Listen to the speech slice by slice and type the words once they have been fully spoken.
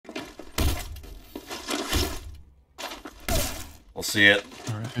We'll see it.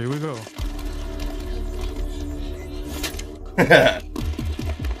 Alright, here we go.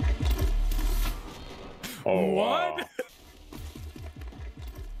 Oh, What? wow.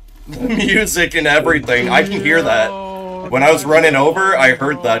 Music and everything. I can hear that. When I was running over, I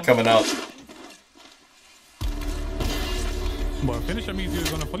heard that coming up. Well, finisher means you're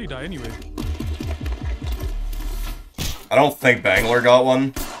gonna fully die anyway. I don't think Bangalore got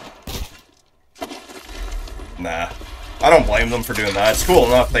one. Nah. I don't blame them for doing that. It's cool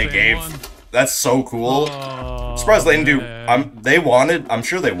enough they gave. That's so cool. Oh, Surprised they didn't do. man. I'm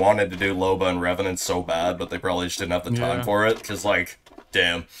sure they wanted to do Loba and Revenant so bad, but they probably just didn't have the time Yeah. for it. Cause like,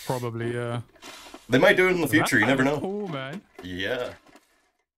 damn. Probably, yeah. They might do it in the future. You never know. Cool, man. Yeah.